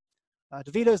pocket,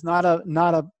 DeVito's not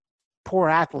a poor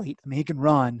athlete. I mean, he can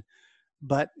run,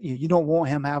 but you don't want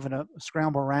him having to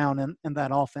scramble around in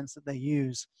that offense that they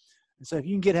use. And so if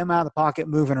you can get him out of the pocket,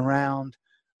 moving around,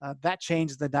 that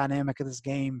changes the dynamic of this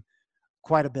game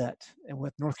quite a bit. And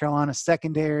with North Carolina's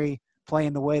secondary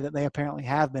playing the way that they apparently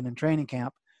have been in training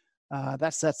camp,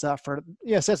 that sets up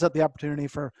the opportunity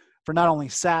for not only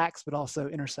sacks but also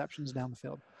interceptions down the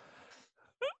field.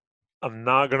 I'm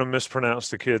not going to mispronounce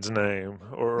the kid's name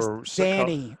or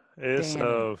Danny. It's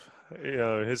Danny.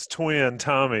 his twin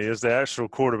Tommy is the actual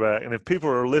quarterback. And if people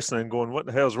are listening, going, "What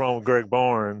the hell's wrong with Greg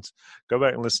Barnes?" Go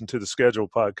back and listen to the schedule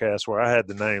podcast where I had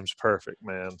the names perfect.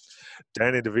 Man,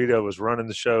 Danny DeVito was running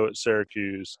the show at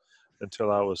Syracuse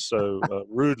until I was so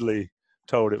rudely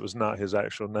told it was not his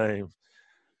actual name.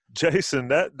 Jason,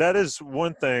 that is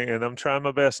one thing, and I'm trying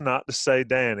my best not to say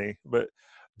Danny, but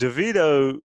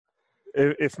DeVito,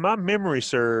 if my memory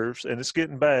serves, and it's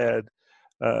getting bad,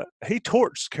 he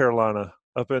torched Carolina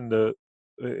up in the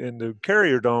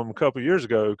Carrier Dome a couple 3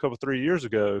 years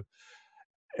ago,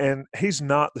 and he's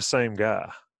not the same guy.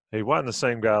 He wasn't the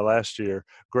same guy last year.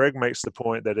 Greg makes the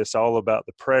point that it's all about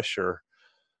the pressure.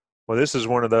 Well, this is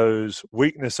one of those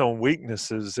weakness on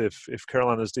weaknesses. If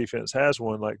Carolina's defense has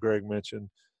one, like Greg mentioned,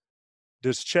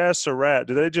 do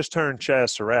they just turn Chaz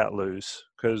Surratt loose?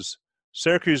 Because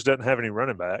Syracuse doesn't have any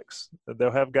running backs. They'll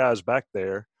have guys back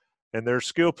there, and their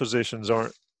skill positions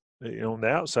aren't, on the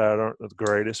outside aren't the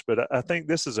greatest. But I think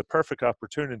this is a perfect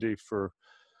opportunity for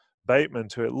Bateman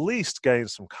to at least gain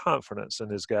some confidence in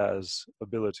his guys'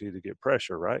 ability to get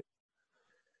pressure, right?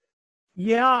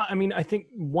 Yeah, I mean, I think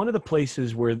one of the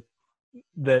places where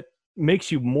that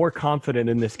makes you more confident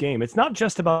in this game, it's not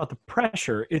just about the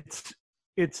pressure. It's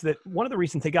that one of the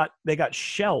reasons they got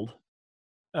shelled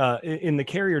in the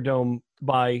Carrier Dome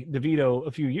by DeVito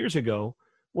a few years ago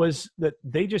was that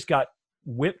they just got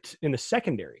whipped in the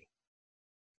secondary.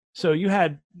 So you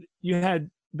had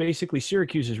basically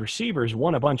Syracuse's receivers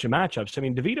won a bunch of matchups. I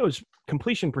mean, DeVito's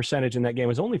completion percentage in that game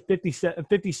was only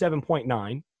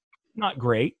 57.9, not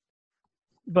great,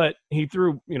 but he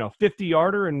threw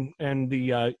 50-yarder and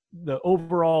the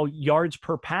overall yards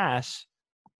per pass.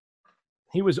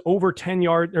 He was over 10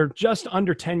 yards or just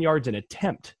under 10 yards an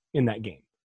attempt in that game.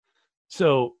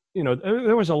 So,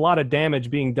 there was a lot of damage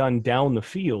being done down the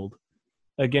field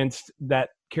against that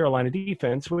Carolina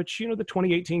defense, which, the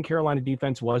 2018 Carolina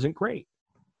defense wasn't great.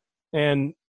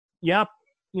 And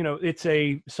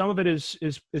some of it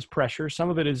is pressure. Some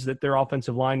of it is that their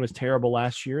offensive line was terrible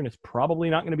last year, and it's probably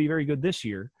not going to be very good this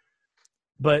year.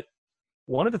 But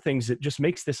one of the things that just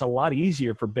makes this a lot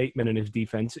easier for Bateman and his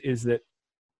defense is that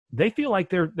they feel like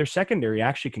their secondary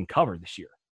actually can cover this year.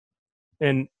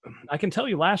 And I can tell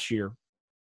you last year,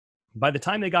 by the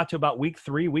time they got to about week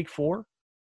 3, week 4,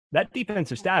 that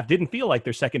defensive staff didn't feel like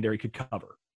their secondary could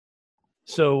cover.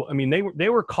 So, I mean, they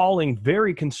were calling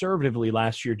very conservatively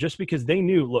last year just because they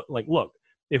knew, look,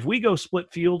 if we go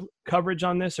split field coverage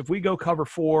on this, if we go cover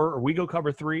 4 or we go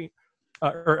cover 3,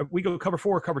 or we go cover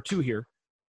 4 or cover 2 here,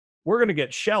 we're going to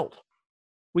get shelled.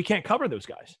 We can't cover those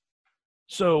guys.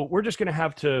 So we're just going to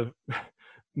have to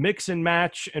mix and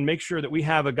match and make sure that we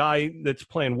have a guy that's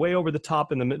playing way over the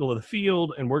top in the middle of the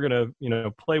field, and we're going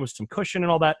to, play with some cushion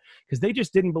and all that, because they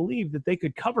just didn't believe that they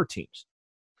could cover teams.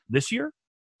 This year,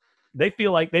 they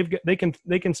feel like they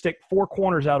can stick 4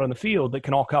 corners out on the field that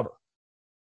can all cover,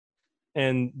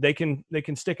 and they can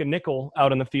stick a nickel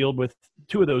out on the field with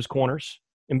 2 of those corners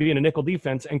and be in a nickel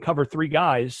defense and cover 3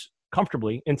 guys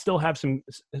comfortably and still have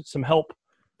some help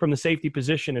from the safety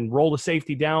position and roll the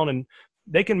safety down, and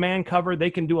they can man cover.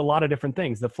 They can do a lot of different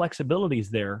things. The flexibility is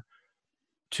there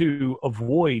to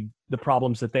avoid the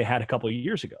problems that they had a couple of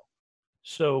years ago.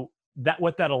 So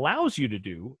what that allows you to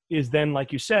do is then,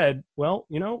 like you said, well,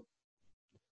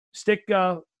 stick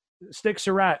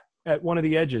Surratt at one of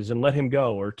the edges and let him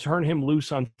go, or turn him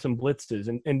loose on some blitzes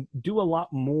and do a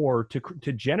lot more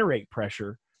to generate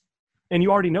pressure. And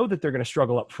you already know that they're going to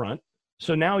struggle up front.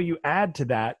 So now you add to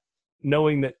that,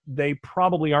 knowing that they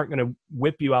probably aren't going to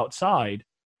whip you outside.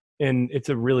 And it's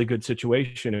a really good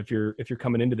situation if you're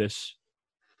coming into this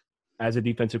as a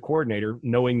defensive coordinator,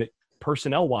 knowing that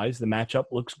personnel wise, the matchup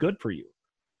looks good for you.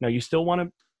 Now you still want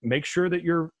to make sure that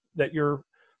you're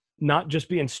not just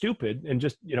being stupid and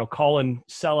just, calling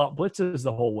sellout blitzes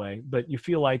the whole way, but you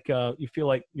feel like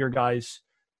your guys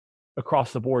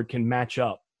across the board can match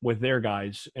up with their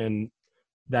guys, and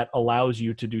that allows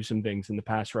you to do some things in the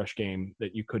pass rush game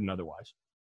that you couldn't otherwise.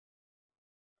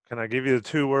 Can I give you the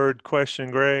 2-word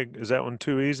question, Greg? Is that one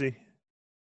too easy?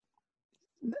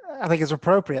 I think it's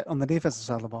appropriate on the defensive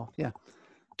side of the ball. Yeah.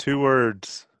 2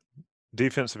 words,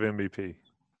 defensive MVP.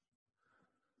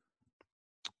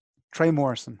 Trey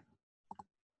Morrison.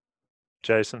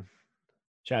 Jason.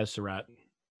 Chaz Surratt.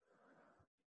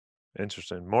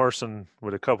 Interesting. Morrison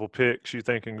with a couple picks, you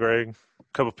thinking, Greg?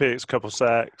 Couple picks, couple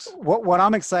sacks. What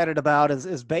I'm excited about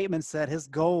is Bateman said his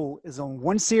goal is on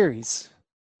one series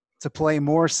to play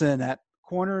Morrison at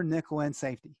corner, nickel, and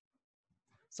safety.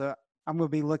 So I'm going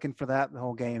to be looking for that the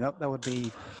whole game. That would be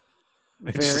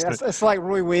very – it's like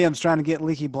Roy Williams trying to get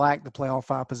Leaky Black to play all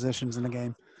 5 positions in the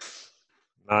game.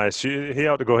 Nice. He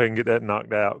ought to go ahead and get that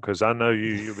knocked out, because I know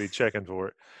you'll be checking for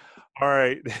it. All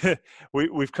right.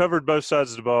 We've covered both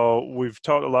sides of the ball. We've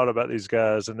talked a lot about these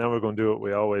guys, and now we're going to do what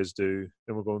we always do,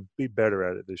 and we're going to be better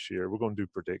at it this year. We're going to do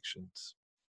predictions.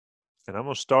 And I'm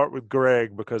going to start with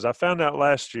Greg because I found out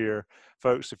last year,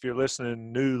 folks, if you're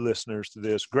listening, new listeners to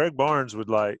this, Greg Barnes would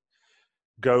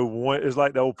go one. It's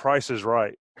like the old Price is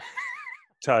Right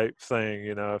type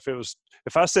thing.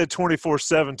 If I said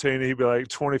 24-17, he'd be like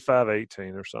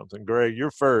 25-18 or something. Greg,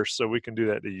 you're first, so we can do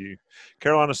that to you.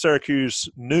 Carolina-Syracuse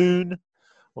noon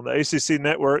on the ACC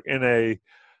network in a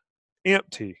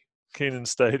empty Kenan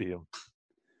Stadium.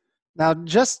 Now,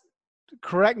 just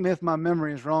correct me if my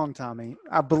memory is wrong, Tommy.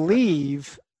 I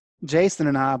believe Jason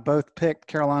and I both picked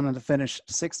Carolina to finish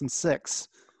 6-6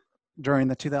 during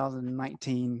the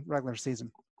 2019 regular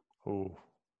season. Oh,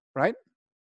 right?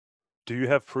 Do you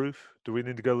have proof? Do we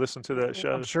need to go listen to that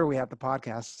show? I'm sure we have the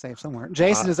podcast saved somewhere.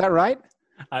 Jason, is that right?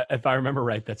 If I remember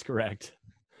right, that's correct.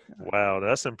 Wow,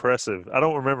 that's impressive. I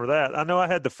don't remember that. I know I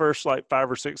had the first 5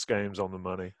 or 6 games on the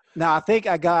money. Now, I think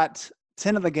I got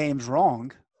 10 of the games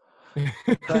wrong.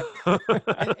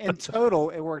 But in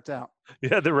total, it worked out. You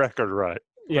had the record right.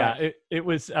 Yeah, it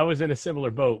was. I was in a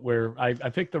similar boat where I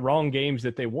picked the wrong games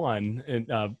that they won in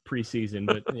preseason,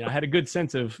 but I had a good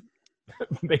sense of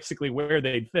basically where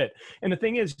they'd fit. And the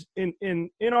thing is, in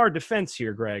our defense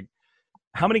here, Greg,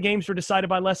 how many games were decided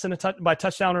by less than by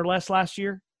touchdown or less last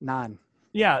year? 9.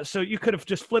 Yeah, so you could have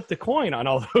just flipped the coin on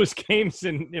all those games,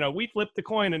 and we flipped the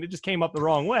coin, and it just came up the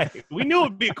wrong way. We knew it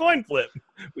would be a coin flip.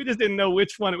 We just didn't know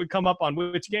which one it would come up on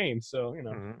which game. So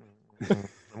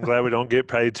I'm glad we don't get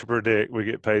paid to predict. We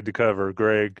get paid to cover.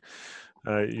 Greg,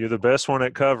 you're the best one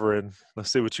at covering.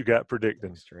 Let's see what you got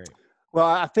predicting. Straight. Well,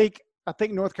 I think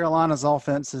North Carolina's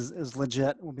offense is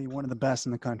legit. Will be one of the best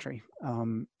in the country.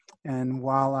 And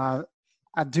while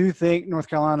I do think North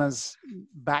Carolina's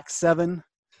back 7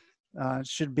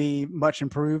 should be much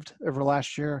improved over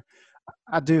last year,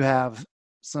 I do have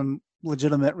some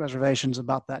legitimate reservations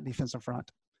about that defensive front.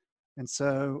 And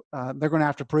so they're going to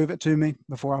have to prove it to me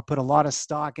before I put a lot of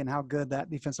stock in how good that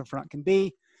defensive front can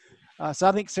be. So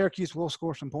I think Syracuse will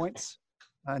score some points,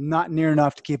 not near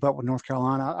enough to keep up with North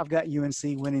Carolina. I've got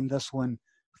UNC winning this one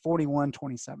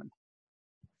 41-27.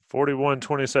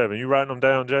 41-27. You writing them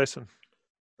down, Jason?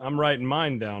 I'm writing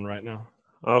mine down right now.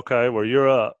 Okay, well, you're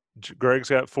up. Greg's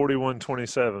got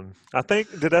 41-27. I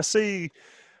think, did I see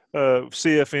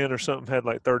CFN or something had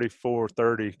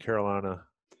 34-30 Carolina?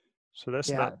 So that's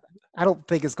not – I don't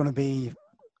think it's going to be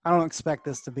 – I don't expect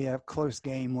this to be a close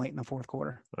game late in the fourth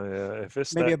quarter. Yeah, if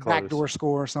it's maybe that a close. backdoor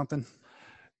score or something.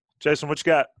 Jason, what you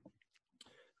got?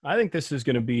 I think this is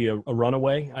going to be a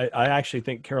runaway. I actually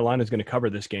think Carolina is going to cover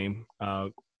this game. I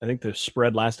think the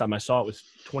spread last time I saw it was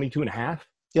 22.5.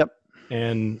 Yep.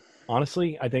 And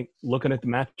honestly, I think looking at the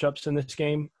matchups in this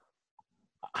game,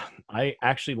 I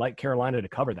actually like Carolina to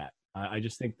cover that. I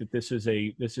just think that this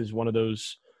is one of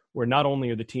those where not only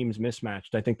are the teams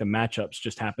mismatched, I think the matchups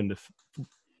just happen to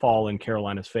fall in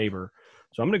Carolina's favor.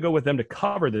 So I'm going to go with them to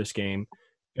cover this game,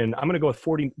 and I'm going to go with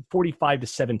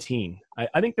 45-17.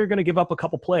 I think they're going to give up a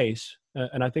couple plays,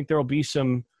 and I think there will be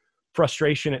some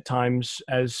frustration at times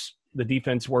as the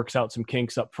defense works out some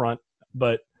kinks up front.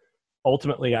 But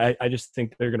ultimately, I just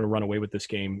think they're going to run away with this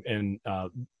game, and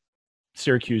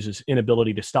Syracuse's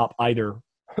inability to stop either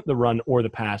the run or the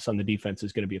pass on the defense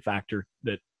is going to be a factor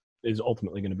that is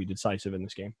ultimately going to be decisive in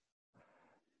this game.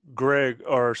 Greg,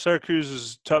 are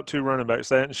Syracuse's top 2 running backs,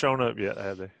 they hadn't shown up yet,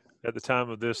 have they, at the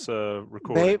time of this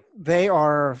recording? They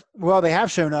are – well, they have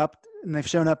shown up, and they've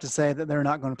shown up to say that they're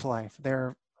not going to play.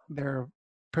 They're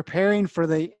preparing for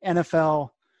the NFL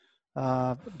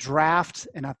draft,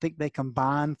 and I think they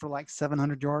combined for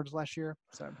 700 yards last year.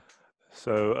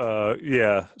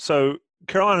 So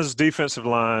Carolina's defensive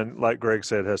line, like Greg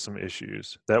said, has some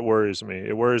issues. That worries me.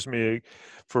 It worries me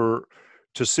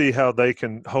to see how they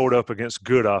can hold up against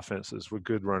good offenses with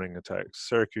good running attacks.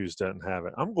 Syracuse doesn't have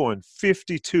it. I'm going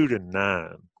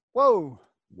 52-9. Whoa.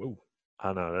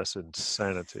 I know, that's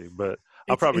insanity, but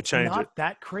I'll probably change it. It's not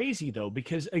that crazy, though,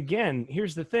 because, again,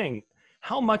 here's the thing.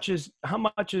 How much is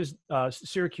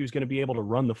Syracuse going to be able to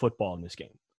run the football in this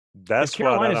game? That's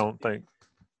what I don't think.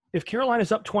 If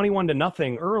Carolina's up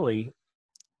 21-0 early,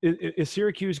 is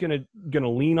Syracuse going to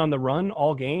lean on the run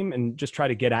all game and just try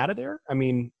to get out of there? I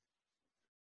mean,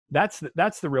 that's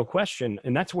the real question,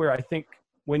 and that's where I think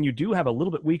when you do have a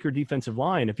little bit weaker defensive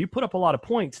line, if you put up a lot of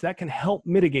points, that can help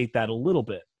mitigate that a little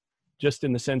bit, just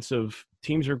in the sense of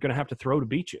teams are going to have to throw to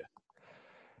beat you.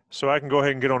 So I can go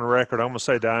ahead and get on the record. I'm going to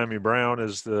say Diami Brown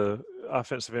is the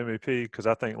offensive MVP because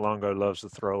I think Longo loves to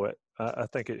throw it. I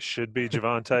think it should be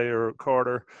Javonte or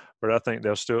Carter, but I think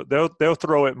they'll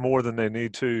throw it more than they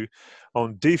need to.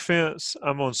 On defense,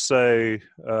 I'm gonna say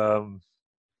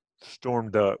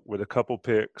Storm Duck with a couple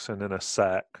picks and then a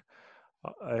sack,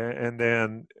 and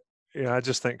then I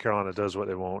just think Carolina does what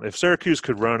they want. If Syracuse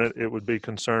could run it, it would be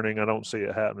concerning. I don't see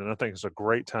it happening. I think it's a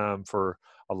great time for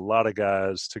a lot of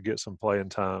guys to get some playing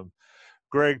time.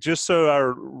 Greg, just so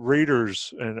our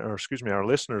readers our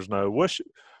listeners know,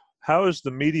 how has the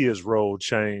media's role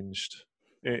changed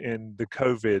in the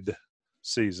COVID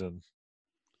season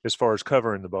as far as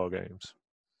covering the ball games?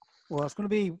 Well, it's going to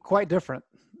be quite different.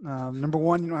 Number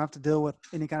one, you don't have to deal with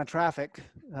any kind of traffic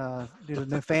due to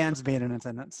no fans being in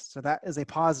attendance. So that is a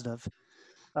positive.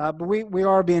 But we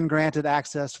are being granted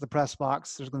access to the press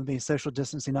box. There's going to be social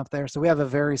distancing up there. So we have a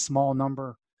very small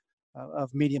number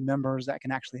of media members that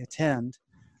can actually attend.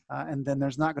 And then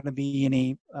there's not going to be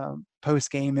any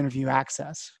post-game interview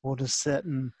access. We'll just sit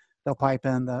and they'll pipe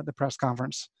in the press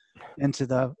conference into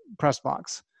the press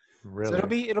box. Really? So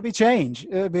it'll be change.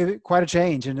 It'll be quite a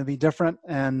change, and it'll be different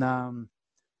and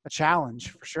a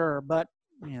challenge for sure. But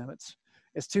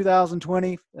it's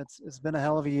 2020. It's been a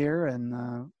hell of a year,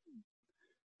 and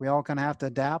we all kind of have to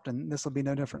adapt, and this will be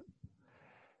no different.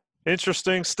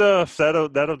 Interesting stuff. That'll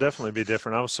definitely be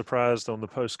different. I was surprised on the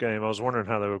post game. I was wondering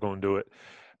how they were going to do it.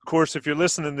 Of course, if you're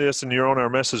listening to this and you're on our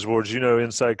message boards,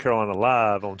 Inside Carolina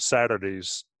Live on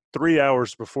Saturdays, 3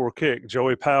 hours before kick,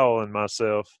 Joey Powell and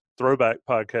myself, Throwback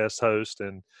podcast host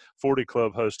and 40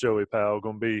 Club host Joey Powell,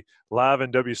 going to be live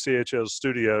in WCHL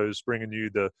studios, bringing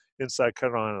you the Inside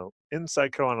Carolina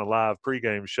Live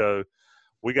pregame show.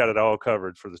 We got it all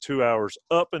covered for the 2 hours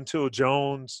up until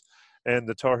Jones and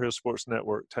the Tar Heel Sports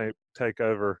Network take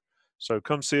over. So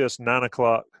come see us 9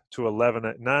 a.m. to 11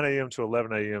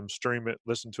 a.m. Stream it,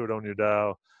 listen to it on your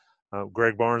dial.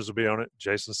 Greg Barnes will be on it.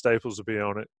 Jason Staples will be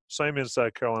on it. Same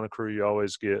Inside Carolina crew you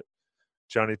always get.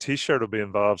 Johnny T-shirt will be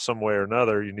involved some way or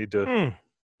another. You need to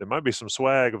there might be some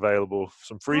swag available,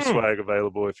 some free swag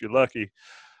available if you're lucky.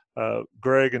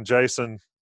 Greg and Jason,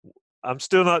 I'm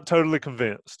still not totally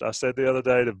convinced. I said the other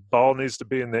day the ball needs to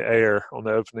be in the air on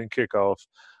the opening kickoff,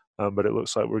 but it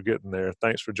looks like we're getting there.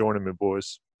 Thanks for joining me,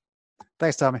 boys.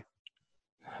 Thanks, Tommy.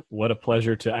 What a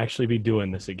pleasure to actually be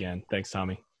doing this again. Thanks,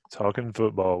 Tommy. Talking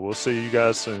football. We'll see you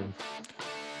guys soon.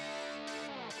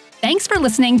 Thanks for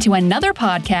listening to another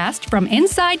podcast from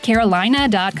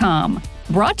InsideCarolina.com.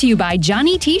 Brought to you by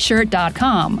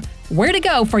JohnnyT-Shirt.com. Where to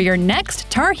go for your next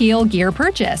Tar Heel gear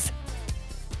purchase.